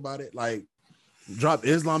talk about it. Like, drop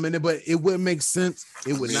Islam in it, but it wouldn't make sense.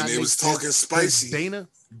 It would not. It was talking spicy.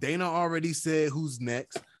 Dana already said who's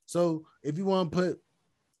next. So if you want to put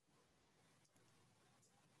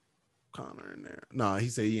Conor in there, no, he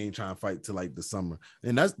said he ain't trying to fight till like the summer,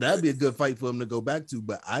 and that'd be a good fight for him to go back to.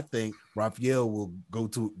 But I think Rafael will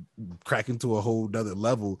crack into a whole other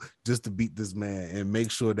level just to beat this man and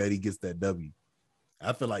make sure that he gets that W.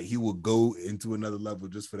 I feel like he will go into another level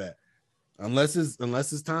just for that, unless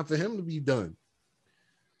it's time for him to be done.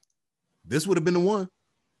 This would have been the one.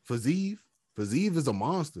 Fiziev is a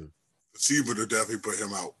monster. Fiziev would have definitely put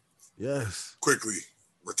him out. Yes, quickly.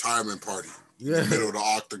 Retirement party. Yeah, in the middle of the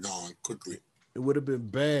octagon quickly. It would have been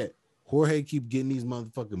bad. Jorge keep getting these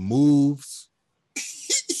motherfucking moves.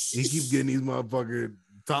 He keep getting these motherfucking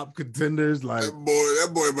top contenders. Like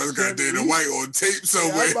that boy must got Dana White on tape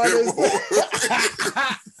somewhere.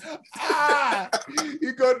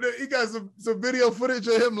 He got some video footage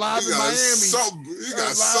of him live in Miami. He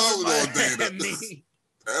got something on Dana.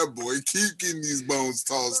 That boy keep getting these bones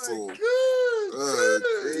tossed to him.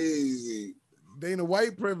 Crazy. Dana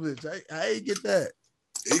White privilege. I ain't get that.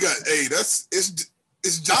 He got it's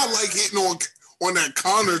John like hitting on that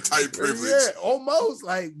Conor type privilege. Yeah, almost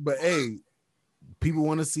like, but hey, people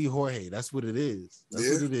want to see Jorge. That's what it is.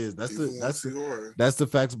 That's what it is. That's the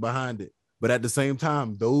facts behind it. But at the same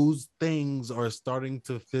time, those things are starting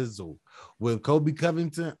to fizzle. With Kobe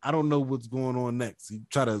Covington, I don't know what's going on next. He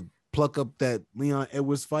try to pluck up that Leon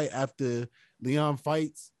Edwards fight after Leon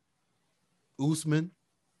fights Usman,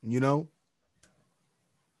 you know.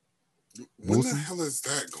 When the hell is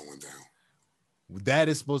that going down? That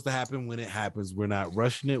is supposed to happen when it happens. We're not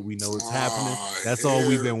rushing it. We know it's happening. That's all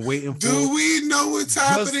we've been waiting for. Do we know it's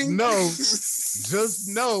happening? Just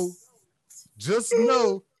know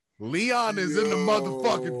Leon is in the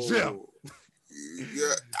motherfucking gym.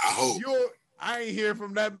 Yeah, I hope. I ain't hear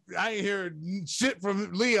from that. I ain't hear shit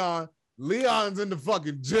from Leon. Leon's in the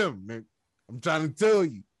fucking gym, man. I'm trying to tell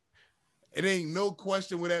you. It ain't no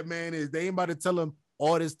question where that man is. They ain't about to tell him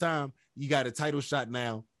all this time you got a title shot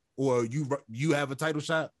now, or you have a title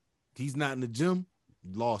shot. He's not in the gym.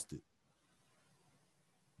 Lost it.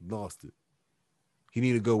 He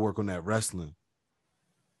need to go work on that wrestling,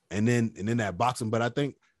 and then that boxing. But I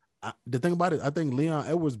think the thing about it, I think Leon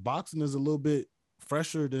Edwards' boxing is a little bit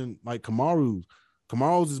fresher than like Kamaru's.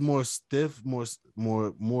 Kamaru's is more stiff, more,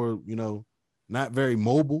 you know, not very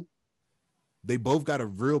mobile. They both got a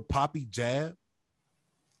real poppy jab.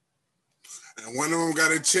 And one of them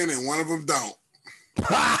got a chin and one of them don't.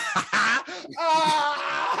 I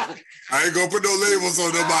ain't gonna put no labels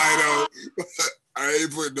on nobody though. I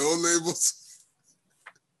ain't putting no labels.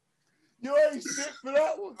 You ain't shit for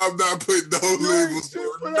that one. I'm not putting no labels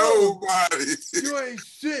on nobody. You ain't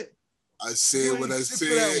shit. I said what I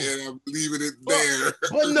said, and I'm leaving it there.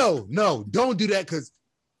 But no, don't do that because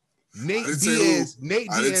Nate Diaz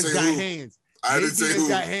got hands. Nate Diaz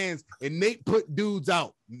got hands, and Nate put dudes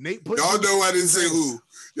out. Y'all know I didn't say who.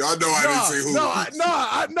 Y'all know I didn't say who. No.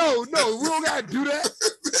 We don't gotta do that.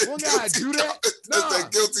 We don't gotta do that. That's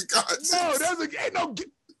that guilty conscience.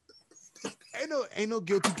 No, ain't no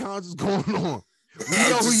guilty conscience going on. We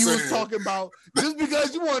know who you was talking about. Just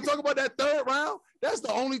because you want to talk about that third round, that's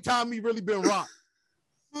the only time he really been rocked.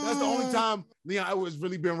 That's the only time Leon Edwards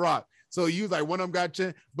really been rocked. So you was like, one of them got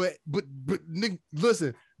chin. But Nick,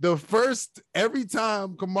 listen, every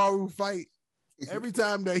time Kamaru fight, every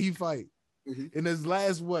time that he fight, in his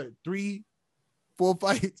last 3-4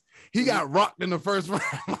 fights, he got rocked in the first round,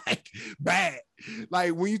 like bad.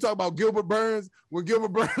 Like when you talk about Gilbert Burns, when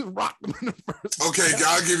Gilbert Burns rocked him in the first. Okay, round.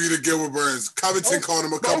 I'll give you the Gilbert Burns. Covington called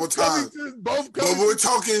him a couple times. But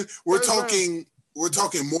we're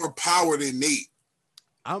talking more power than Nate.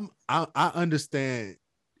 I understand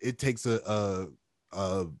it takes a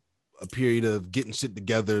period of getting shit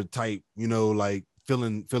together type, you know, like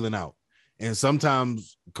filling out. And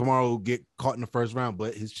sometimes Kamaru get caught in the first round,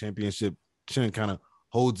 but his championship chin kind of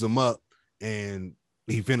holds him up and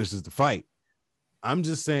he finishes the fight. I'm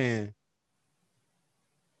just saying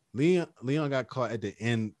Leon got caught at the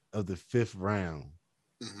end of the 5th round.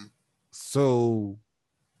 Mm-hmm. So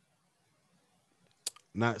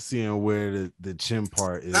not seeing where the chin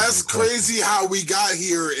part is. That's crazy how we got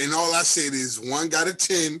here, and all I said is one got a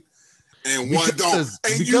 10 and one don't.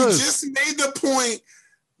 And you just made the point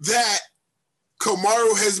that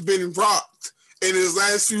Kamaru has been rocked in his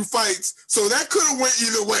last few fights, so that could have went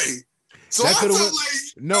either way. So I felt like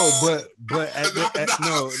no. Like I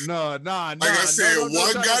said,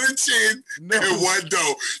 one got a chin and one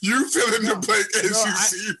don't. You fill in the blank as you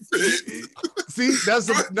see fit. See,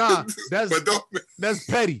 that's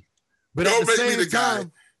petty. But at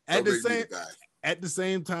the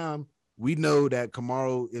same time, we know that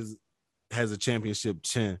Kamaru has a championship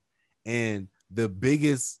chin, and the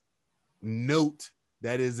biggest note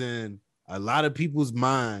that is in a lot of people's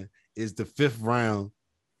mind is the 5th round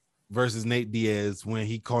versus Nate Diaz when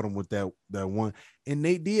he caught him with that one. And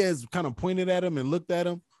Nate Diaz kind of pointed at him and looked at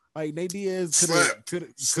him like Nate Diaz could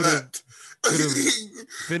have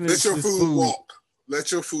finished Let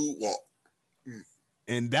your food walk.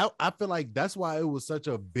 And that, I feel like that's why it was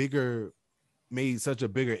made such a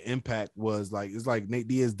bigger impact, was like, it's like Nate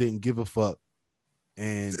Diaz didn't give a fuck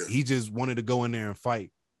and he just wanted to go in there and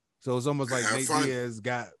fight. So it's almost like Nate Diaz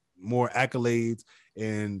got more accolades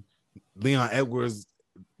and Leon Edwards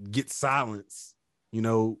gets silence, you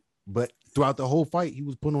know, but throughout the whole fight, he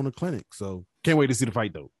was putting on a clinic. So can't wait to see the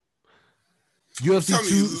fight though. UFC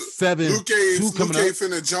 272 coming up. Luke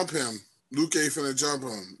finna jump him.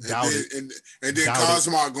 And then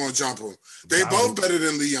Cosmo gonna jump him. They both better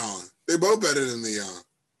than Leon. And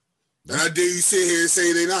I dare you sit here and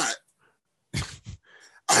say they not.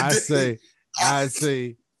 I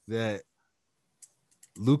say that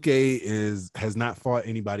Luke has not fought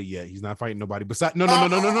anybody yet. He's not fighting nobody besides. No. I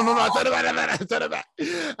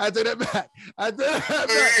said it back.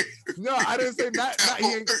 No, I didn't say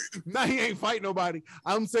he ain't fighting nobody.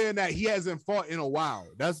 I'm saying that he hasn't fought in a while.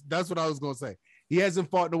 That's what I was gonna say. He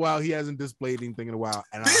hasn't fought in a while. He hasn't displayed anything in a while.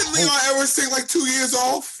 And didn't Leon Edwards take like 2 years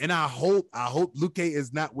off? And I hope Luke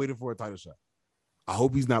is not waiting for a title shot. I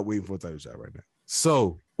hope he's not waiting for a title shot right now.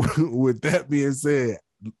 So with that being said,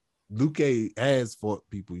 Luke has fought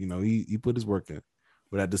people, you know, he put his work in,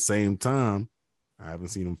 but at the same time, I haven't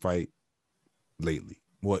seen him fight lately.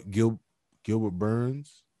 What, Gilbert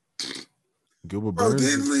Burns? Bro,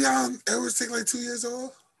 didn't Leon Edwards take like 2 years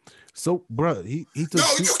off? So, bro, he took. No,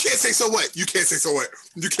 you can't say so what.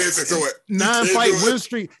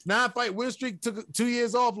 9-fight win streak took 2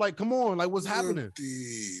 years off. Like, come on, like, what's happening?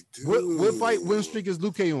 What fight win streak is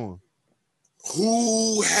Luke on?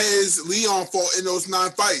 who has Leon fought in those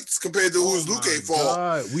 9 fights compared to who's Luke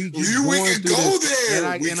fought? We can go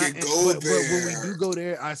there. But when we do go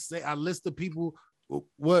there, I list the people.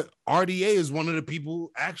 What RDA is one of the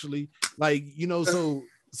people actually, like, you know, so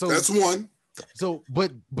that's one. So,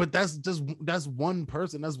 but that's one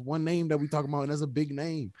person. That's one name that we talking about, and that's a big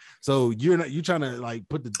name. So you're trying to like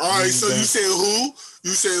put the. All right. So you say who?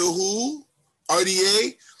 You say who?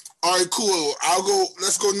 RDA. All right, cool. I'll go.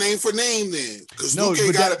 Let's go name for name then, because Luke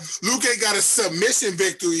got a submission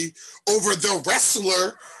victory over the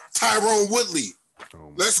wrestler Tyrone Woodley.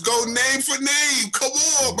 Let's go name for name. Come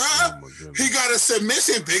on, bro. He got a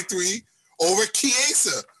submission victory over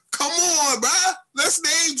Chiesa. Come on, bro. Let's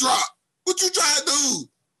name drop. What you trying to do?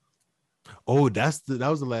 Oh, that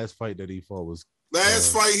was the last fight that he fought. Was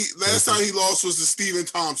last time he lost was to Stephen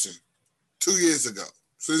Thompson 2 years ago.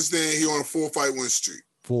 Since then, he on a 4-fight win streak.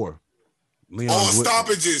 4.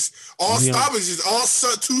 Stoppages. All 2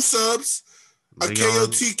 subs, a KO,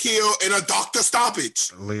 TKO, and a doctor stoppage.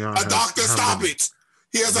 Stoppage.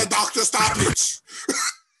 He has a doctor stoppage.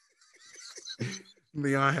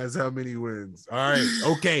 Leon has how many wins? All right.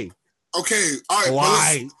 Okay. All right.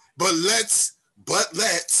 Why? But let's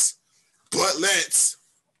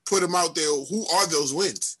put him out there. Who are those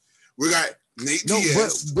wins? We got Nate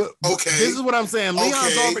Diaz. But okay. This is what I'm saying.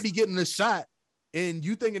 Leon's already getting a shot, and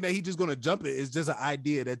you thinking that he's just gonna jump it is just an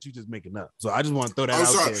idea that you just making up. So I just want to throw that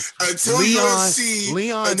out there. Until Leon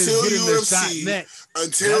is getting the shot next.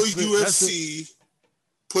 Until UFC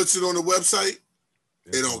puts it on the website,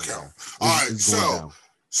 it don't count. All right.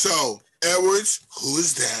 So Edwards, who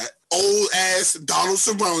is that? Old ass Donald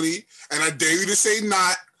Cerrone, and I dare you to say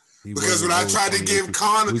not, because when I tried to give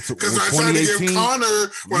Connor, the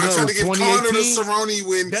Cerrone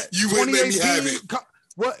win, you wouldn't let me have it.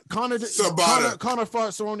 What Connor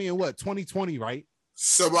fought Cerrone in what 2020, right?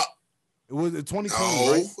 It was 2020.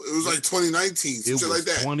 No, right? It was like 2019, something like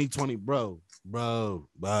that. 2020, bro. I'm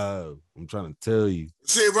trying to tell you.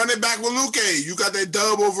 Shit, run it back with Luke. You got that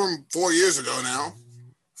dub over him 4 years ago now,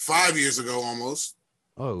 5 years ago almost.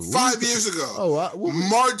 Oh, 5 years ago.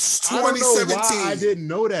 March 2017. I didn't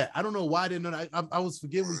know that. I don't know why I didn't know that. I was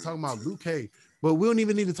forgetting we were talking about Luke, but we don't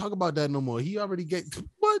even need to talk about that no more. He already get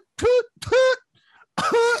what?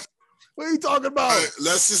 What are you talking about? Right,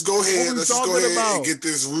 let's just go ahead. Let's just go ahead and get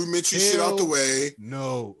this rudimentary shit out the way.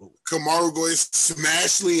 No. Kamaru go and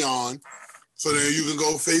smash Leon, so then you can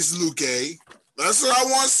go face Luke. That's what I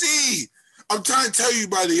want to see. I'm trying to tell you,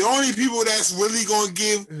 buddy. The only people that's really gonna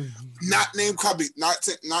give not named Colby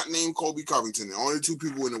Covington. The only 2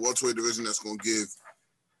 people in the welterweight division that's gonna give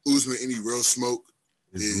Usman any real smoke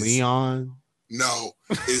is Leon. No,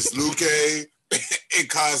 it's Luke and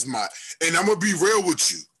Khamzat. And I'm gonna be real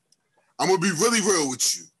with you. I'm gonna be really real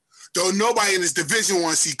with you. Don't nobody in this division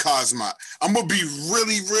want to see Khamzat. I'm gonna be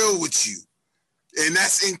really real with you, and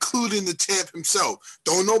that's including the champ himself.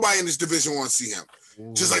 Don't nobody in this division want to see him.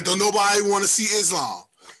 Just like don't nobody want to see Islam.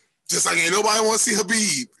 Just like ain't nobody want to see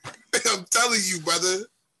Habib. I'm telling you, brother.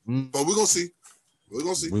 But we're gonna see. We're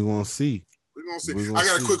gonna see. I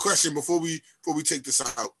got a quick question before we take this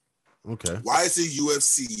out. Okay. Why is the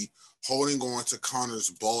UFC holding on to Connor's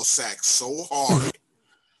ball sack so hard?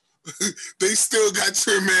 They still got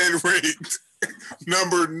your man ranked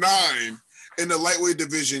number 9 in the lightweight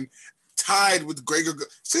division, tied with Gregor.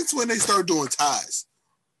 Since when they started doing ties?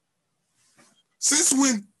 Since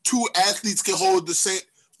when 2 athletes can hold the same?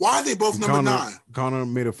 Why are they both number 9? Connor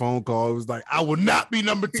made a phone call. It was like, I will not be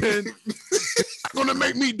number 10. Gonna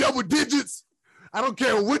make me double digits. I don't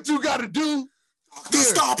care what you got to do. The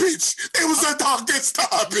stoppage. It was a doctor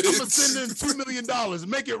stoppage. I'm gonna send in $2 million.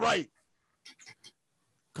 Make it right.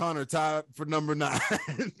 Connor tied for number 9.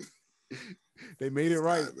 They made it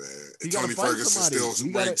right. He Tony Ferguson still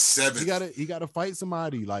ranked 7th. He got to fight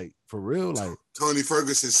somebody, like, for real. Like Tony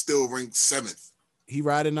Ferguson still ranked 7th. He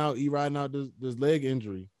riding out this leg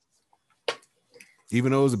injury.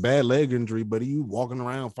 Even though it was a bad leg injury, but he walking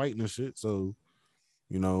around fighting and shit. So,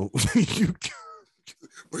 you know, you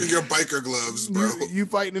bring your biker gloves, bro. You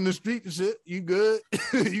fighting in the street and shit. You good?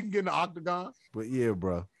 You can get in the octagon. But yeah,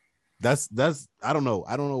 bro. That's I don't know.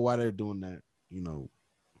 I don't know why they're doing that, you know.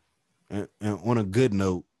 And on a good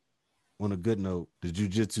note, the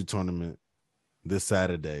jiu-jitsu tournament this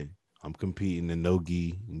Saturday, I'm competing in no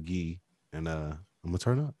gi and gi, and I'm gonna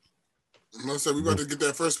turn up. I'm gonna say we about to get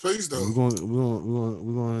that first place though. We're gonna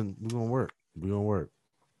work. We're gonna work.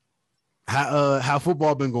 How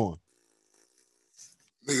football been going?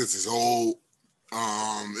 Niggas is old.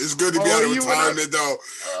 It's good to be out of retirement though.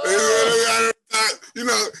 It's good to be out of You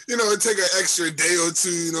know, it take an extra day or two,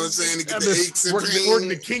 you know what I'm saying, to get the aches and pains. Working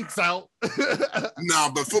the kinks out. Nah,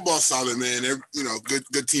 but football's solid, man. You know,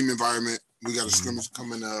 good team environment. We got a scrimmage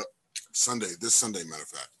coming up this Sunday, matter of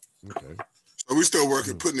fact. Okay. So we still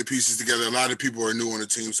working, putting the pieces together. A lot of people are new on the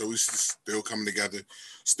team, so we still coming together,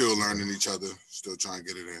 still learning each other, still trying to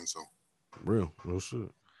get it in. So real shit.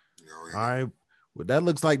 Yeah. All right. Well, that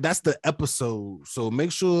looks like that's the episode. So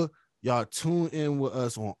make sure y'all tune in with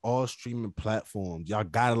us on all streaming platforms. Y'all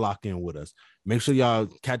gotta lock in with us. Make sure y'all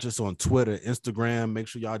catch us on Twitter, Instagram. Make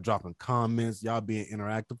sure y'all dropping comments. Y'all being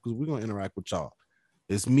interactive because we're gonna interact with y'all.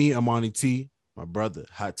 It's me, Amani T, my brother,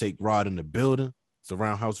 Hot Take Rod in the building. It's a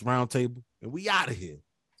Roundhouse Roundtable, and we out of here.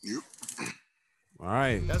 Yep. All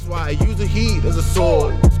right. That's why I use the heat as a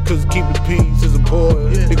sword, because keep the peace is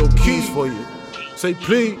important. Yeah. They go keys for you. Say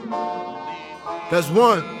please. That's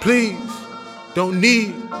one, please. Don't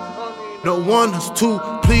need. No one, that's two,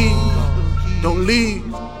 please. Don't leave.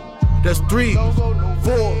 That's 3, 4.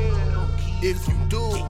 If you